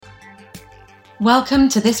Welcome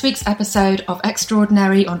to this week's episode of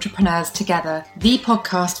Extraordinary Entrepreneurs Together, the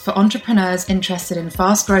podcast for entrepreneurs interested in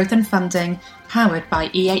fast growth and funding, powered by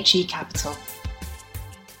EHE Capital.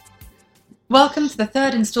 Welcome to the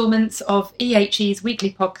third instalment of EHE's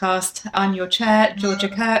weekly podcast. I'm your chair, Georgia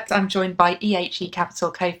Kurtz. I'm joined by EHE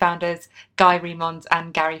Capital co-founders Guy Remond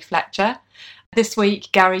and Gary Fletcher. This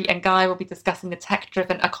week, Gary and Guy will be discussing the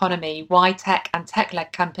tech-driven economy, why tech and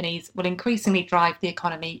tech-led companies will increasingly drive the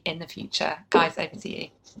economy in the future. Guys, over to you.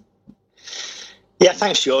 Yeah,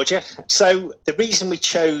 thanks, Georgia. So the reason we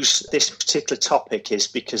chose this particular topic is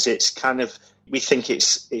because we think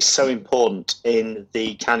it's so important in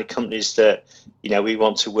the kind of companies that, we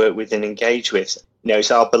want to work with and engage with. It's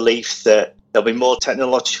our belief that there'll be more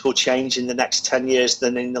technological change in the next 10 years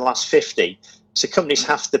than in the last 50. So companies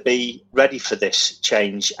have to be ready for this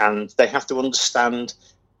change, and they have to understand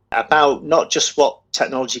about not just what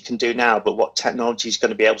technology can do now, but what technology is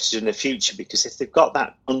going to be able to do in the future. Because if they've got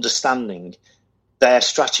that understanding, their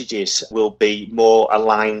strategies will be more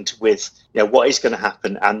aligned with what is going to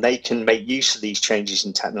happen, and they can make use of these changes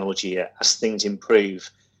in technology as things improve.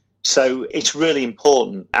 So it's really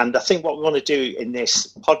important. And I think what we want to do in this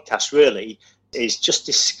podcast really is just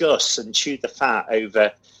discuss and chew the fat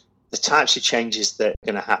over the types of changes that are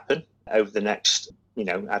going to happen over the next,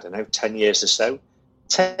 10 years or so.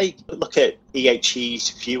 Take a look at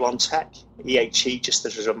EHE's view on tech. EHE, just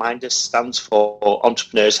as a reminder, stands for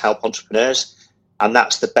Entrepreneurs Help Entrepreneurs. And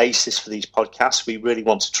that's the basis for these podcasts. We really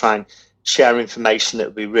want to try and share information that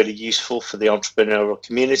will be really useful for the entrepreneurial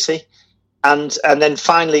community. And then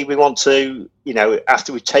finally, we want to,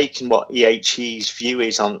 after we've taken what EHE's view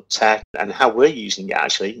is on tech and how we're using it,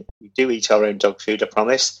 actually, we do eat our own dog food, I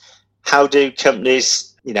promise. How do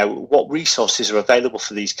companies, what resources are available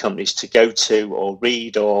for these companies to go to or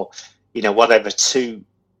read or, whatever, to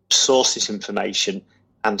source this information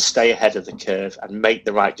and stay ahead of the curve and make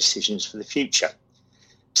the right decisions for the future?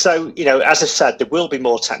 So, as I said, there will be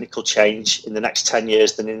more technical change in the next 10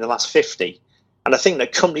 years than in the last 50. And I think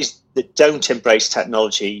that companies that don't embrace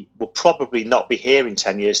technology will probably not be here in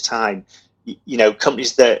 10 years' time.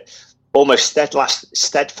 Companies that almost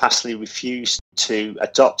steadfastly refuse to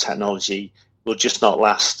adopt technology will just not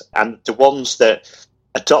last. And the ones that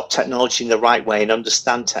adopt technology in the right way and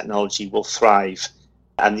understand technology will thrive,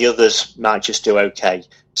 and the others might just do okay.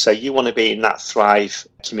 So you want to be in that thrive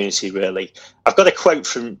community, really. I've got a quote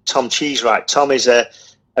from Tom Cheesewright. Tom is a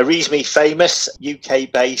reasonably famous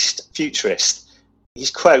UK-based futurist.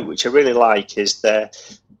 His quote, which I really like, is there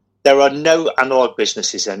are no analog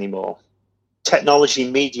businesses anymore. Technology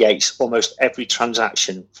mediates almost every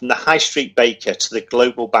transaction, from the high street baker to the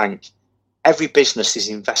global bank. Every business is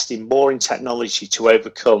investing more in technology to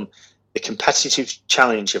overcome the competitive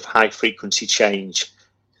challenge of high frequency change.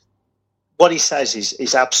 What he says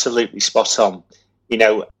is absolutely spot on.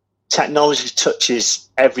 Technology touches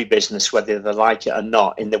every business, whether they like it or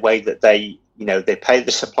not, in the way that they pay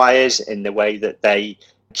the suppliers, in the way that they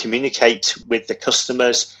communicate with the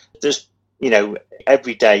customers. There's,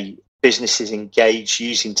 every day businesses engage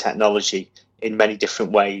using technology in many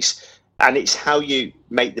different ways. And it's how you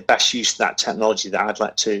make the best use of that technology that I'd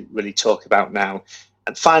like to really talk about now.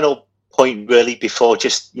 And final point, really, before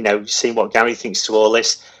just, seeing what Gary thinks to all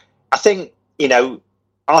this, I think,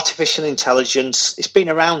 artificial intelligence, it's been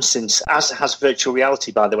around since, as has virtual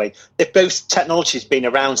reality, by the way. Technology has been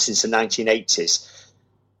around since the 1980s.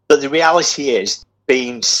 But the reality is,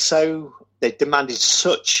 they've demanded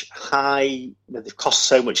such high, they've cost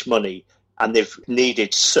so much money, and they've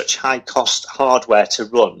needed such high cost hardware to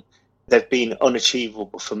run, they've been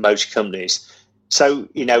unachievable for most companies. So,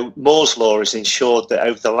 Moore's law has ensured that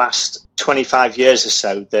over the last 25 years or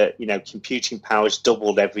so that, computing power has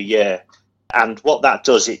doubled every year. And what that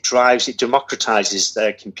does, it democratizes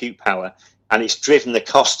their compute power, and it's driven the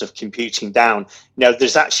cost of computing down.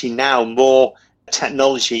 There's actually now more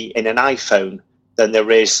technology in an iPhone than there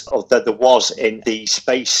was in the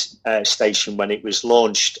space station when it was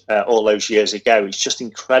launched all those years ago. It's just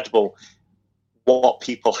incredible what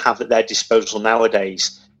people have at their disposal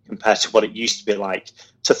nowadays compared to what it used to be like.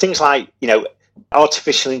 So things like,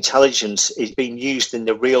 artificial intelligence is being used in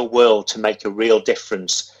the real world to make a real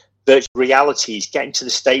difference. Virtual reality is getting to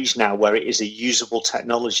the stage now where it is a usable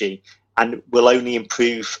technology and will only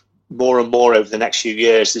improve more and more over the next few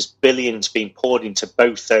years. There's billions being poured into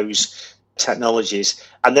both those technologies.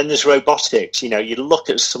 And then there's robotics. You look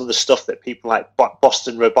at some of the stuff that people like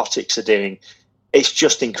Boston Robotics are doing. It's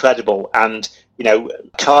just incredible. And,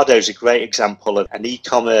 Ocado is a great example of an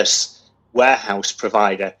e-commerce warehouse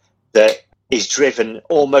provider that is driven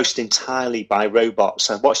almost entirely by robots.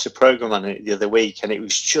 I watched a program on it the other week, and it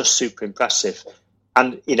was just super impressive.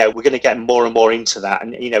 And, we're going to get more and more into that.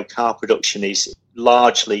 And, car production is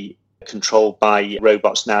largely controlled by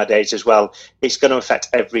robots nowadays as well. It's going to affect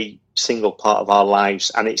every single part of our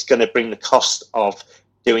lives, and it's going to bring the cost of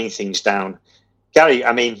doing things down. Gary,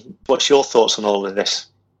 what's your thoughts on all of this?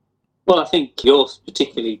 Well, I think you're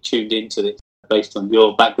particularly tuned into this based on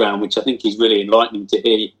your background, which I think is really enlightening to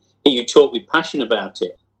hear you talk with passion about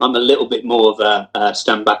it. I'm a little bit more of a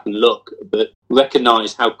stand back and look, but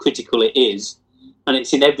recognise how critical it is. And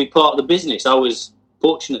it's in every part of the business. I was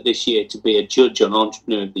fortunate this year to be a judge on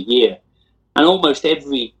Entrepreneur of the Year. And almost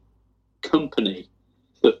every company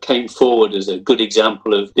that came forward as a good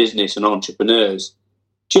example of business and entrepreneurs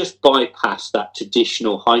just bypass that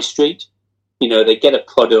traditional high street. They get a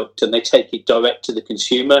product and they take it direct to the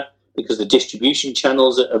consumer because the distribution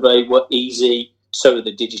channels are very easy, so are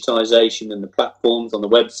the digitisation and the platforms on the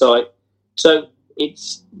website. So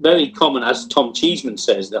it's very common, as Tom Cheeseman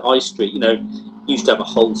says, the high street, used to have a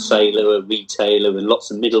wholesaler, a retailer and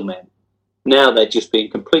lots of middlemen. Now they're just being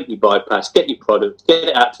completely bypassed. Get your product, get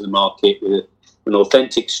it out to the market with an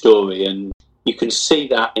authentic story, and you can see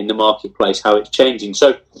that in the marketplace, how it's changing.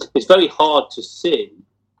 So it's very hard to see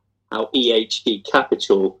how EHE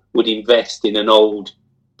Capital would invest in an old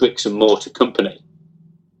bricks and mortar company.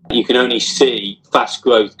 You can only see fast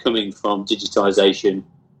growth coming from digitisation,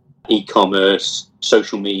 e-commerce,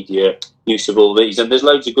 social media, use of all these. And there's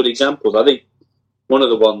loads of good examples. I think one of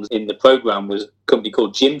the ones in the programme was a company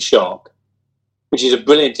called Gymshark, which is a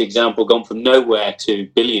brilliant example, gone from nowhere to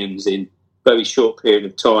billions in a very short period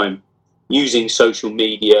of time, using social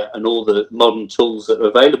media and all the modern tools that are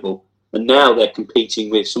available. And now they're competing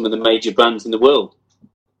with some of the major brands in the world,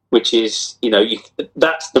 which is,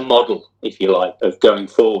 that's the model, if you like, of going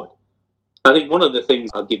forward. I think one of the things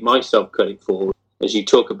I'll give myself credit for, as you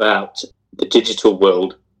talk about the digital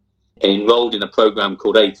world, enrolled in a program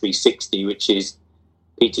called A360, which is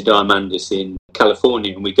Peter Diamandis in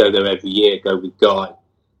California, and we go there every year, go with Guy,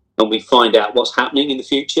 and we find out what's happening in the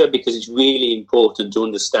future, because it's really important to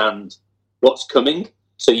understand what's coming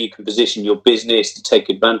so you can position your business to take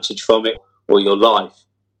advantage from it, or your life.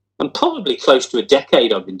 And probably close to a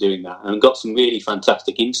decade I've been doing that and got some really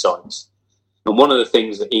fantastic insights. And one of the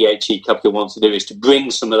things that EHE Capital wants to do is to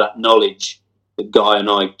bring some of that knowledge that Guy and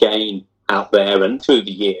I gain out there and through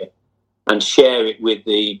the year and share it with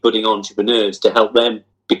the budding entrepreneurs to help them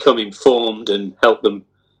become informed and help them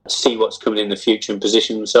see what's coming in the future and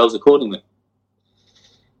position themselves accordingly.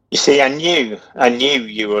 You see, I knew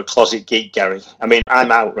you were a closet geek, Gary.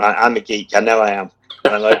 I'm out, right? I'm a geek. I know I am.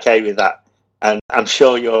 And I'm okay with that. And I'm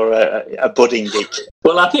sure you're a budding geek.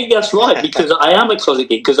 Well, I think that's right, because I am a closet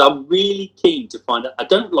geek, because I'm really keen to find out. I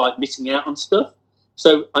don't like missing out on stuff.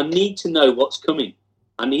 So I need to know what's coming.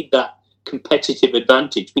 I need that competitive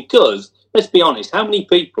advantage, because, let's be honest, how many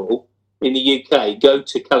people in the UK go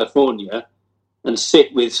to California and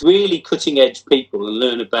sit with really cutting-edge people and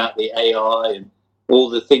learn about the AI and all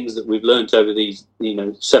the things that we've learned over these,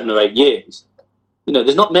 7 or 8 years?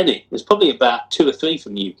 There's not many. There's probably about 2 or 3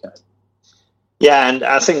 from the UK. Yeah, and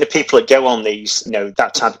I think the people that go on these,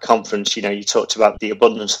 that type of conference, you talked about the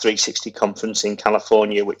Abundance 360 conference in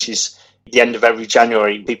California, which is the end of every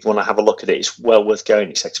January. People want to have a look at it. It's well worth going.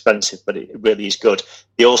 It's expensive, but it really is good.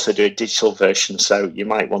 They also do a digital version, so you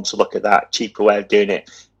might want to look at that, cheaper way of doing it.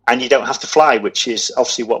 And you don't have to fly, which is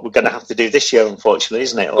obviously what we're going to have to do this year, unfortunately,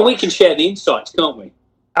 isn't it? Well, we can share the insights, can't we?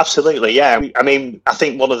 Absolutely, yeah. I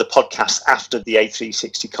think one of the podcasts after the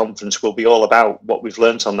A360 conference will be all about what we've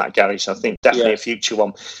learned on that, Gary. So I think definitely a future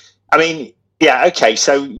one. Yeah, okay.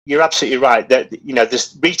 So you're absolutely right that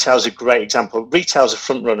this retail's a great example. Retail's a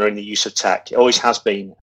front runner in the use of tech. It always has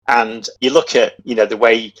been. And you look at the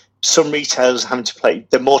way some retailers are having to play,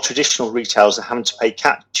 the more traditional retailers are having to play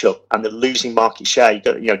catch up, and they're losing market share.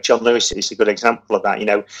 John Lewis is a good example of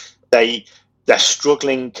that. They're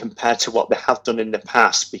struggling compared to what they have done in the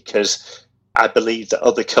past, because I believe that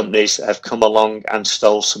other companies have come along and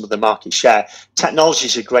stole some of the market share. Technology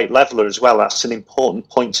is a great leveler as well. That's an important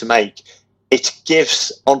point to make. It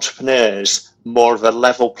gives entrepreneurs more of a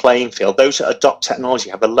level playing field. Those that adopt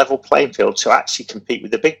technology have a level playing field to actually compete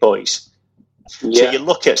with the big boys. Yeah. So you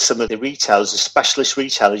look at some of the retailers, the specialist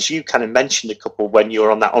retailers. You kind of mentioned a couple when you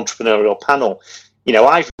were on that entrepreneurial panel.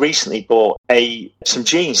 I've recently bought some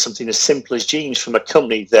jeans, something as simple as jeans, from a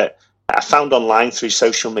company that I found online through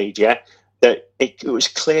social media, that it was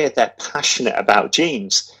clear they're passionate about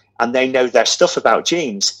jeans and they know their stuff about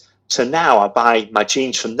jeans. So now I buy my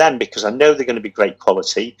jeans from them because I know they're going to be great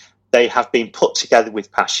quality. They have been put together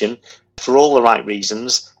with passion for all the right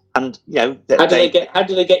reasons. And, how do they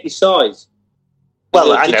get your size?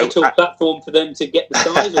 Well, I know. Is there a digital platform for them to get the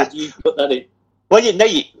size, or do you put that in? Well,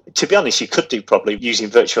 to be honest, you could do probably using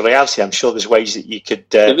virtual reality. I'm sure there's ways that you could.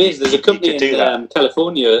 There's a company in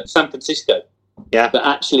California, San Francisco. Yeah. That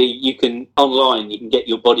actually you can get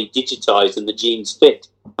your body digitized and the genes fit.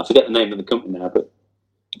 I forget the name of the company now, but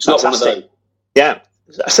it's not one of those. Yeah.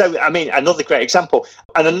 So, I mean, another great example.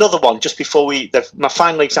 And another one, just before my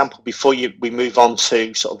final example, before we move on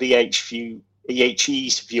to sort of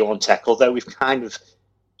EHE's view on tech, although we've kind of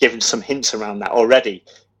given some hints around that already.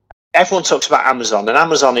 Everyone talks about Amazon, and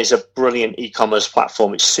Amazon is a brilliant e-commerce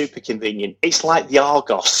platform. It's super convenient. It's like the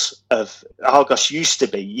Argos used to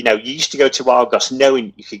be. You used to go to Argos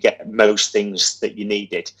knowing you could get most things that you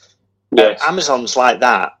needed. Yes. Amazon's like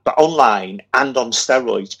that, but online and on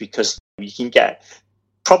steroids, because you can get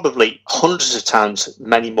probably hundreds of times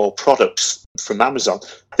many more products from Amazon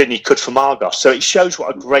than you could from Argos. So it shows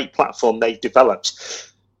what a great platform they've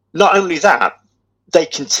developed. Not only that, they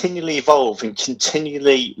continually evolve and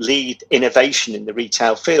continually lead innovation in the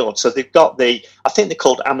retail field. So they've got I think they're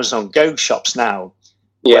called Amazon Go shops now,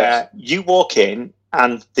 where you walk in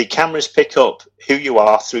and the cameras pick up who you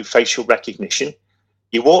are through facial recognition.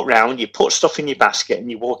 You walk around, you put stuff in your basket, and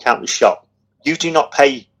you walk out the shop. You do not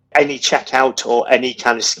pay any checkout or any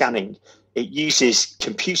kind of scanning. It uses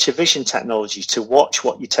computer vision technology to watch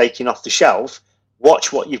what you're taking off the shelf,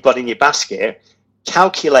 watch what you've got in your basket,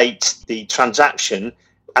 calculate the transaction,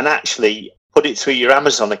 and actually put it through your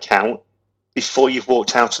Amazon account before you've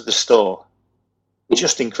walked out of the store. It's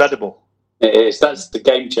just incredible. It is. That's the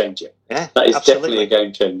game changer. Yeah, that is absolutely. Definitely a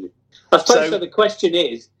game changer. I suppose so the question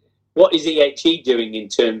is, what is EHE doing in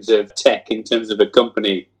terms of tech, in terms of a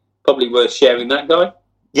company? Probably worth sharing that, Guy?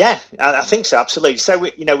 Yeah, I think so, absolutely. So,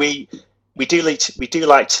 we do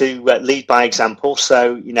like to lead by example.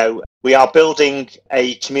 So, we are building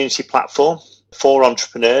a community platform for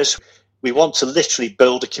entrepreneurs. We want to literally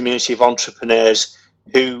build a community of entrepreneurs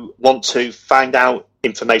who want to find out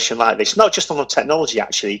information like this, not just on the technology,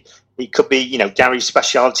 actually. It could be, Gary's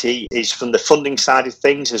speciality is from the funding side of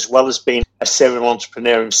things, as well as being a serial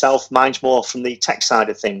entrepreneur himself. Mine's more from the tech side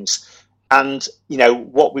of things. And,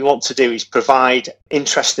 what we want to do is provide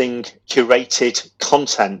interesting, curated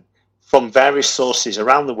content from various sources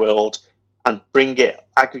around the world and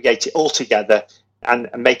aggregate it all together and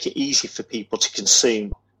make it easy for people to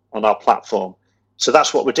consume on our platform. So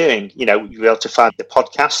that's what we're doing. You'll be able to find the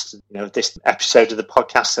podcast, this episode of the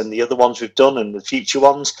podcast and the other ones we've done and the future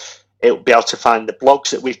ones. It'll be able to find the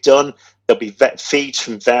blogs that we've done. There'll be feeds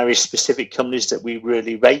from various specific companies that we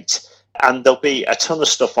really rate. And there'll be a ton of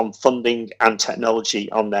stuff on funding and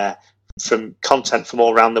technology on there, from content from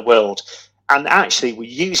all around the world. And actually, we're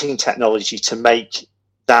using technology to make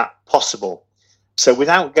that possible. So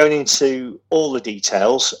without going into all the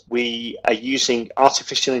details, we are using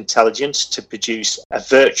artificial intelligence to produce a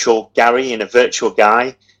virtual Gary and a virtual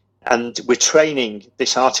Guy. And we're training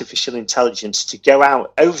this artificial intelligence to go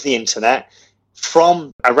out over the internet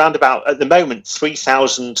from around about, at the moment,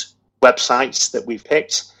 3,000 websites that we've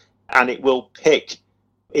picked. And it will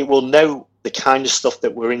know the kind of stuff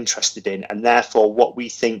that we're interested in, and therefore what we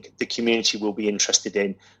think the community will be interested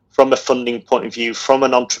in from a funding point of view, from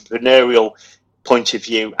an entrepreneurial point of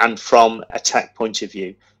view, and from a tech point of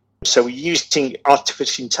view. So we're using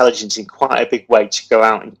artificial intelligence in quite a big way to go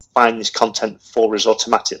out and find this content for us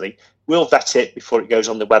automatically. We'll vet it before it goes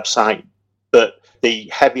on the website, but the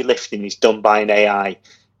heavy lifting is done by an AI.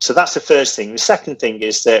 So that's the first thing. The second thing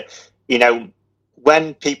is that,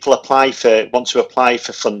 when people want to apply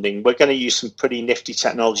for funding, we're going to use some pretty nifty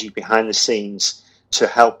technology behind the scenes to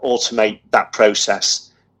help automate that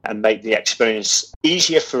process and make the experience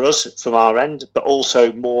easier for us from our end, but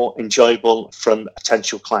also more enjoyable from a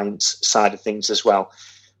potential client's side of things as well.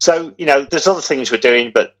 So, there's other things we're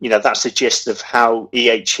doing, but, that's the gist of how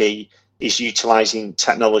EHE is utilising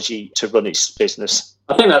technology to run its business.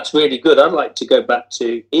 I think that's really good. I'd like to go back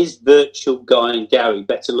to, is virtual Guy and Gary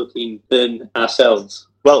better looking than ourselves?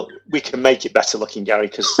 Well, we can make it better looking, Gary,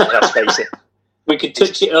 because let's face it. We can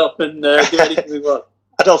touch it up and do anything we want.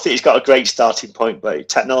 I don't think it's got a great starting point, but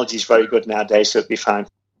technology is very good nowadays, so it'll be fine.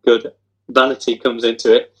 Good. Vanity comes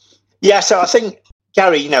into it. Yeah, so I think,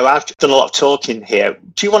 Gary, I've done a lot of talking here.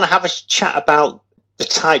 Do you want to have a chat about the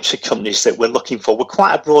types of companies that we're looking for? We're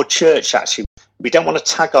quite a broad church, actually. We don't want to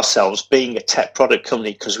tag ourselves being a tech product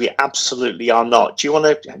company, because we absolutely are not. Do you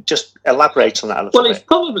want to just elaborate on that a little bit? Well, it's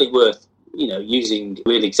probably worth, using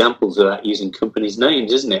real examples of that, using companies'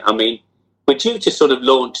 names, isn't it? I mean, we're due to sort of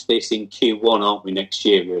launch this in Q1, aren't we, next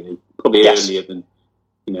year, really? Probably earlier in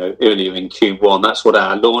Q1. That's what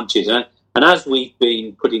our launch is. And as we've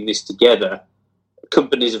been putting this together,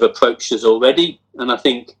 companies have approached us already. And I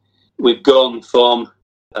think we've gone from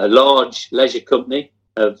a large leisure company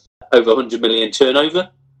of over 100 million turnover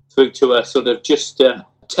through to a sort of just a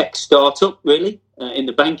tech startup, really, in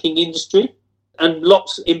the banking industry, and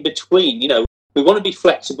lots in between. You know, we want to be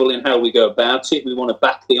flexible in how we go about it. We want to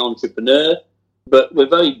back the entrepreneur, but we're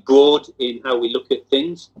very broad in how we look at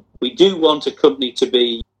things. We do want a company to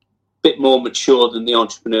be a bit more mature than the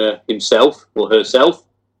entrepreneur himself or herself.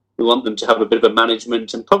 We want them to have a bit of a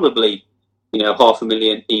management and probably, you know,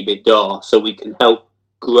 500,000 EBITDA, so we can help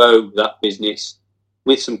grow that business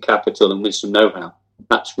with some capital and with some know-how.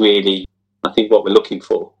 That's really, I think, what we're looking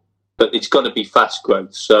for. But it's got to be fast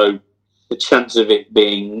growth. So the chance of it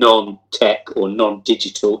being non-tech or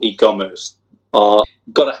non-digital e-commerce are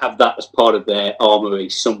got to have that as part of their armoury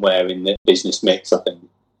somewhere in the business mix, I think.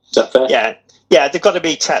 Is that fair? Yeah, they've got to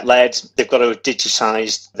be tech-led. They've got to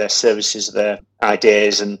digitise their services, their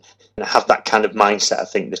ideas, and have that kind of mindset. I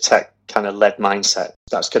think the tech kind of led mindset.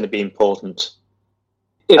 That's going to be important.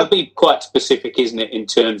 It'll be quite specific, isn't it, in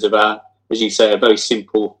terms of our, as you say, a very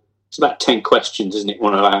simple, it's about 10 questions, isn't it?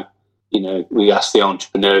 One of our, you know, we ask the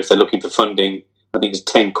entrepreneur if they're looking for funding. I think it's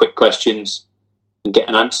 10 quick questions and get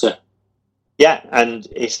an answer. Yeah, and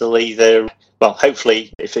it'll either, well,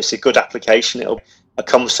 hopefully, if it's a good application, it'll be a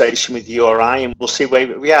conversation with you or I, and we'll see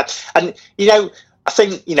where we are. And, you know, I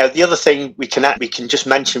think, you know, the other thing we can just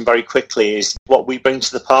mention very quickly is what we bring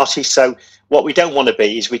to the party. So what we don't want to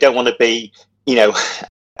be is we don't want to be, you know,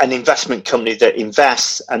 an investment company that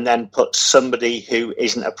invests and then puts somebody who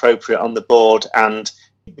isn't appropriate on the board, and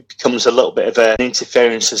it becomes a little bit of an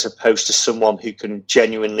interference as opposed to someone who can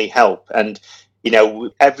genuinely help. And, you know,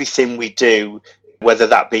 everything we do, whether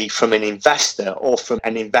that be from an investor or from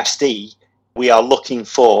an investee, we are looking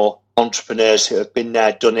for entrepreneurs who have been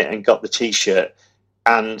there, done it, and got the T-shirt.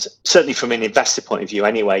 And certainly from an investor point of view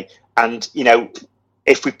anyway. And, you know,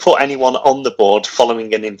 if we put anyone on the board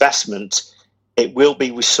following an investment, it will be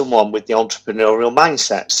with someone with the entrepreneurial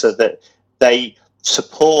mindset, so that they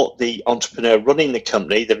support the entrepreneur running the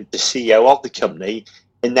company, the CEO of the company,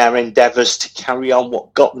 in their endeavours to carry on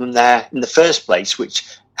what got them there in the first place,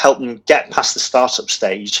 which helped them get past the startup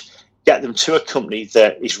stage, get them to a company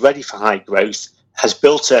that is ready for high growth, has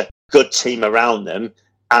built a good team around them,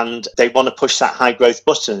 and they want to push that high growth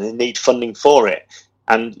button and they need funding for it.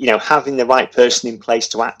 And, you know, having the right person in place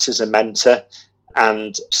to act as a mentor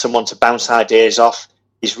and someone to bounce ideas off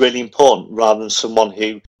is really important, rather than someone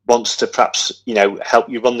who wants to perhaps, you know, help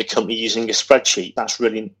you run the company using a spreadsheet. That's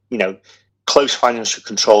really, you know, close financial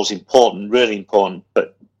control is important, really important,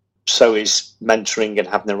 but so is mentoring and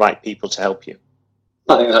having the right people to help you.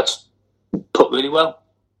 I think that's put really well.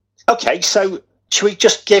 Okay, so should we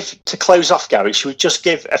just give, to close off, Gary, should we just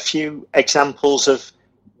give a few examples of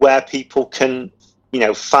where people can, you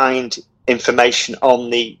know, find information on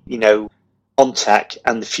the, you know, on tech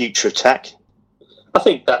and the future of tech? I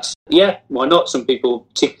think that's, yeah, why not? Some people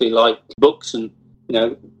particularly like books, and, you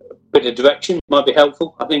know, a bit of direction might be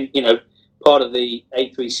helpful. I think, you know, part of the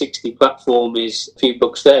A360 platform is a few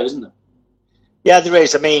books there, isn't there? Yeah, there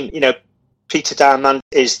is. I mean, you know, Peter Diamond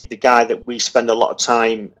is the guy that we spend a lot of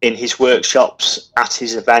time in his workshops, at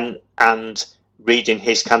his event, and reading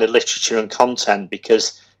his kind of literature and content,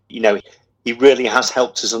 because, you know, he really has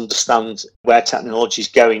helped us understand where technology is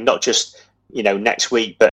going, not just, you know, next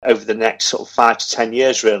week, but over the next sort of 5 to 10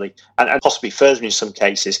 years, really, and possibly further in some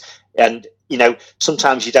cases. And, you know,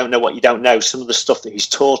 sometimes you don't know what you don't know. Some of the stuff that he's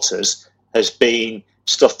taught us has been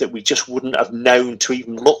stuff that we just wouldn't have known to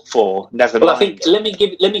even look for. Never mind. Well, I think let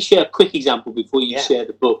me share a quick example before you share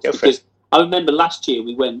the book, because I remember last year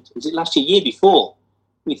we went. Was it last year? Year before,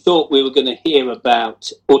 we thought we were going to hear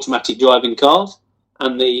about automatic driving cars,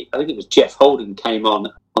 and I think it was Jeff Holden came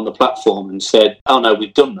on the platform and said, "Oh no,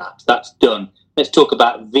 we've done that. That's done. Let's talk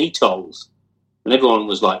about VTOLs." And everyone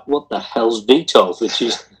was like, "What the hell's VTOLs?"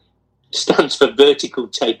 Which stands for vertical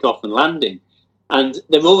takeoff and landing. And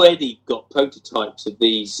they've already got prototypes of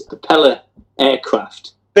these propeller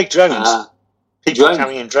aircraft. Big drones. People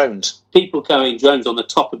carrying drones. People carrying drones on the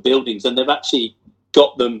top of buildings, and they've actually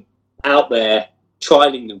got them out there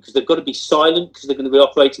trialling them, because they've got to be silent, because they're going to be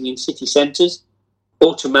operating in city centres.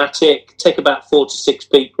 Automatic, take about 4 to 6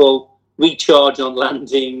 people, recharge on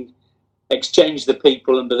landing, exchange the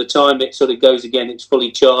people, and by the time it sort of goes again, it's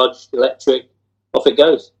fully charged, electric, off it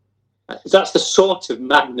goes. That's the sort of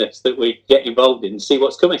madness that we get involved in and see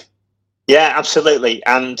what's coming. Yeah, absolutely.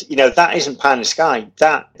 And, you know, that isn't pie in the sky.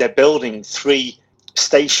 That they're building 3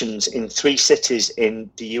 stations in 3 cities in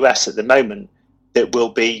the US at the moment that will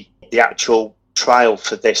be the actual trial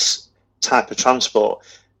for this type of transport.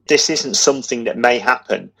 This isn't something that may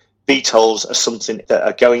happen. VTOLs are something that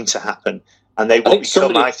are going to happen, and they will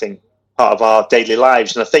become, I think. part of our daily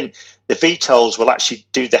lives. And I think the VTOLs will actually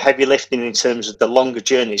do the heavy lifting in terms of the longer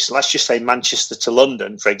journeys. So let's just say Manchester to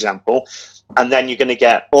London, for example, and then you're going to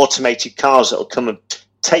get automated cars that will come and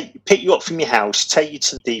pick you up from your house, take you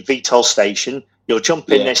to the VTOL station. You'll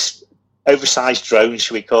jump in this oversized drone,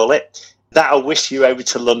 shall we call it? That'll whisk you over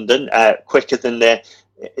to London quicker than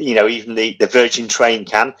even the Virgin train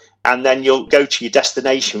can, and then you'll go to your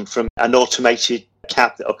destination from an automated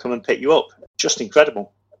cab that'll come and pick you up. Just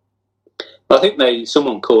incredible. I think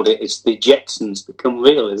someone called it's the Jetsons become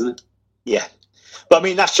real, isn't it? Yeah. But I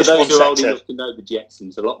mean, that's just one sector. For those who are old enough to know the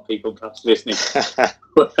Jetsons, a lot of people perhaps listening.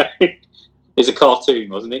 It's a cartoon,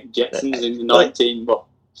 wasn't it? Jetsons in the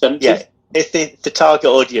 1970s? Yeah. If the target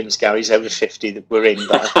audience, Gary's over 50 that we're in,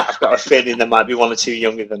 but I've got a feeling there might be one or two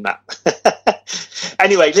younger than that.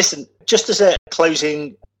 Anyway, listen, just as a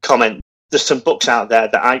closing comment, there's some books out there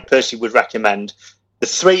that I personally would recommend. The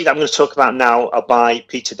three that I'm going to talk about now are by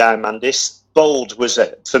Peter Diamandis. Bold was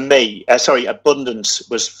Abundance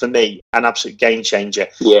was for me an absolute game changer.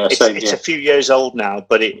 Yeah, it's a few years old now,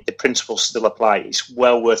 but the principles still apply. It's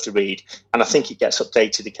well worth the read, and I think it gets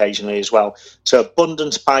updated occasionally as well. So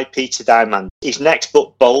Abundance by Peter Diamandis. His next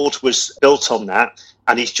book, Bold, was built on that,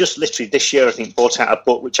 and he's just literally this year, I think, brought out a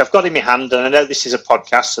book which I've got in my hand, and I know this is a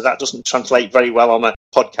podcast, so that doesn't translate very well on a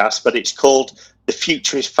podcast, but it's called The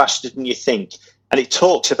Future is Faster Than You Think, and it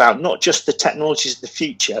talks about not just the technologies of the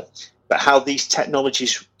future, but how these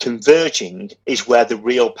technologies converging is where the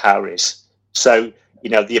real power is. So,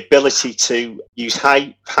 the ability to use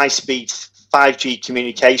high-speed 5G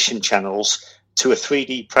communication channels to a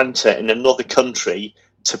 3D printer in another country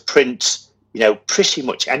to print, pretty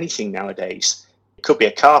much anything nowadays. It could be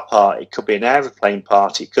a car part, it could be an aeroplane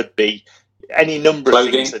part, it could be any number of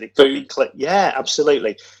things that it could be. Yeah,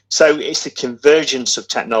 absolutely. So it's the convergence of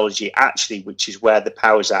technology, actually, which is where the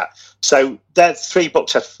power's at. So there are three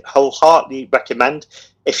books I wholeheartedly recommend.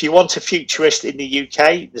 If you want a futurist in the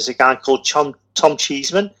UK, there's a guy called Tom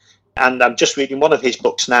Cheeseman, and I'm just reading one of his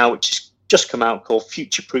books now, which has just come out, called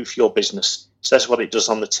Future Proof Your Business. Says what it does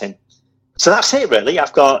on the tin. So that's it, really.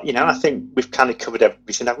 I've got, I think we've kind of covered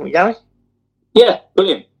everything, haven't we, Gary? Yeah,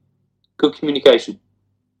 brilliant. Good communication.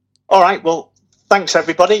 All right, well, thanks,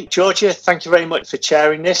 everybody. Georgia, thank you very much for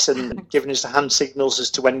chairing this and giving us the hand signals as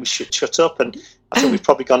to when we should shut up. And I think we've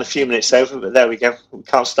probably gone a few minutes over, but there we go. We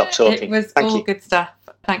can't stop talking. It was all good stuff.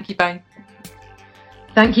 Thank you both.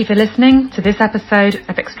 Thank you for listening to this episode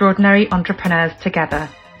of Extraordinary Entrepreneurs Together.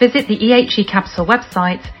 Visit the EHE Capital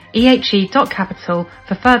website, ehe.capital,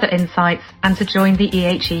 for further insights and to join the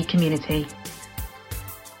EHE community.